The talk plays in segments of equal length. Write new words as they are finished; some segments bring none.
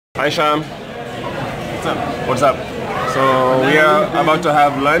Hi Sham. What's up? What's up? So we are about to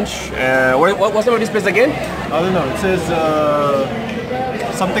have lunch. What's the name of this place again? I don't know. It says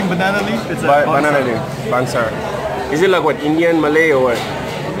something banana leaf. It's Banana leaf. Bangsar. Is it like what, Indian, Malay or what?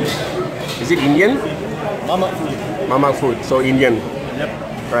 Is it Indian? Mama food. Mama food. So Indian. Yep.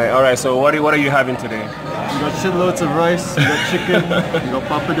 Right. All right. So what are you having today? We got shitloads of rice. We got chicken. We got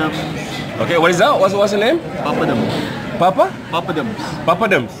papadums. Okay. What is that? What's the name? Papadums. Papa? Papadums.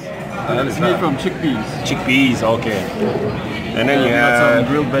 Papadums. It's made from chickpeas. Chickpeas. Okay. And then you got have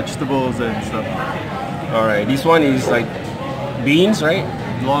some grilled vegetables and stuff. All right. This one is like beans, right?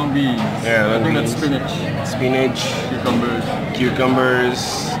 Long beans. Yeah, long I think beans. that's spinach. Spinach, Cucumbers.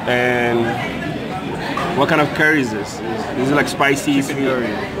 and what kind of curry is this? Is it like spicy? Chicken curry.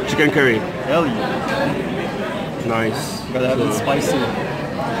 Chicken curry. Hell yeah. Nice. Gotta have it spicy.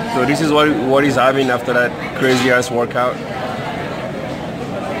 So this is what he's having after that crazy ass workout.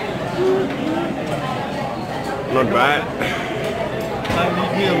 Not bad.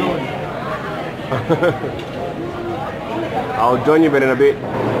 Leave me alone. I'll join you in a bit.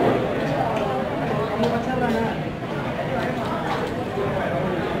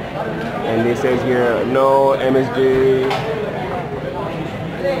 And it says here, no MSG,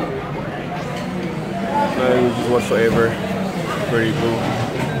 none whatsoever. Pretty cool.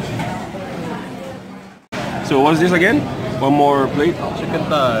 So what's this again? One more plate? Chicken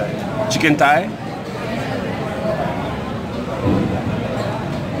thigh. Chicken thigh.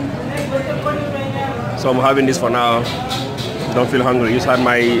 So I'm having this for now. Don't feel hungry. Just had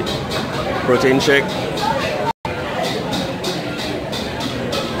my protein shake.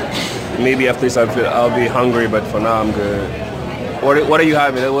 Maybe after this I'll be hungry, but for now I'm good. What are you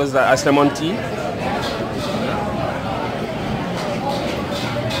having? It was the lemon tea.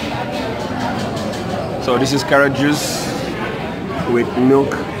 So this is carrot juice with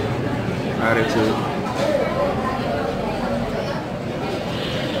milk added to it.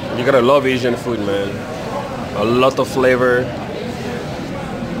 You gotta love Asian food, man. A lot of flavor.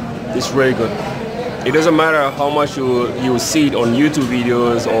 It's really good. It doesn't matter how much you see it on YouTube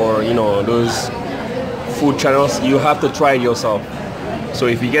videos or those food channels. You have to try it yourself. So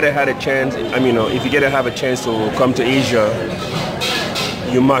if you get to have a chance, if you get to have a chance to come to Asia,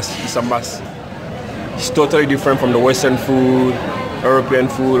 you must. It's a must. It's totally different from the Western food, European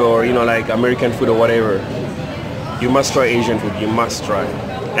food, or like American food or whatever. You must try Asian food. You must try.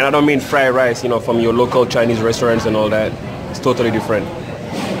 And I don't mean fried rice, from your local Chinese restaurants and all that. It's totally different.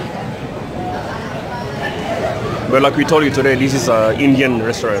 But like we told you today, this is an Indian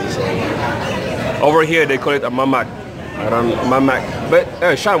restaurant. So over here they call it a mamak. Mamak.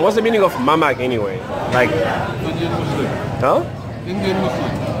 But Sham, what's the meaning of mamak anyway? Like Indian Muslim. Huh? Indian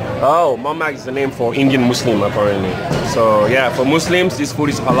Muslim. Oh, mamak is the name for Indian Muslim apparently. So yeah, for Muslims this food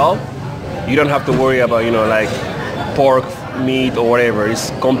is halal. You don't have to worry about like pork, meat or whatever.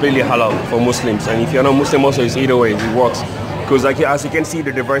 It's completely halal for Muslims. And if you're not Muslim also, it's either way, it works. Because as you can see,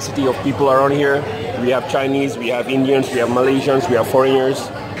 the diversity of people around here, we have Chinese, we have Indians, we have Malaysians, we have foreigners.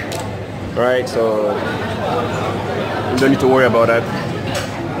 Alright, so you don't need to worry about that.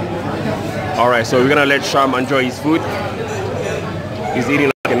 Alright, so we're gonna let Sham enjoy his food. He's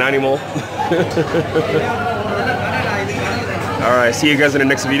eating like an animal. Alright, see you guys in the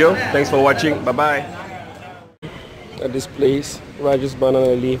next video. Thanks for watching. Bye bye. At this place, Raj's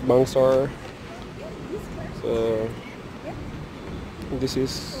Banana Leaf Bangsar. So this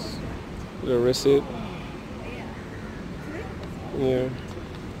is the receipt. Yeah.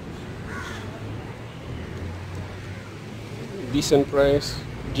 Decent price,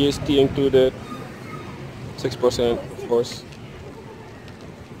 GST included, 6% of course.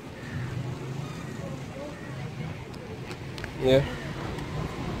 Yeah.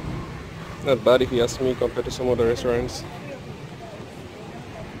 Not bad if you ask me compared to some other restaurants.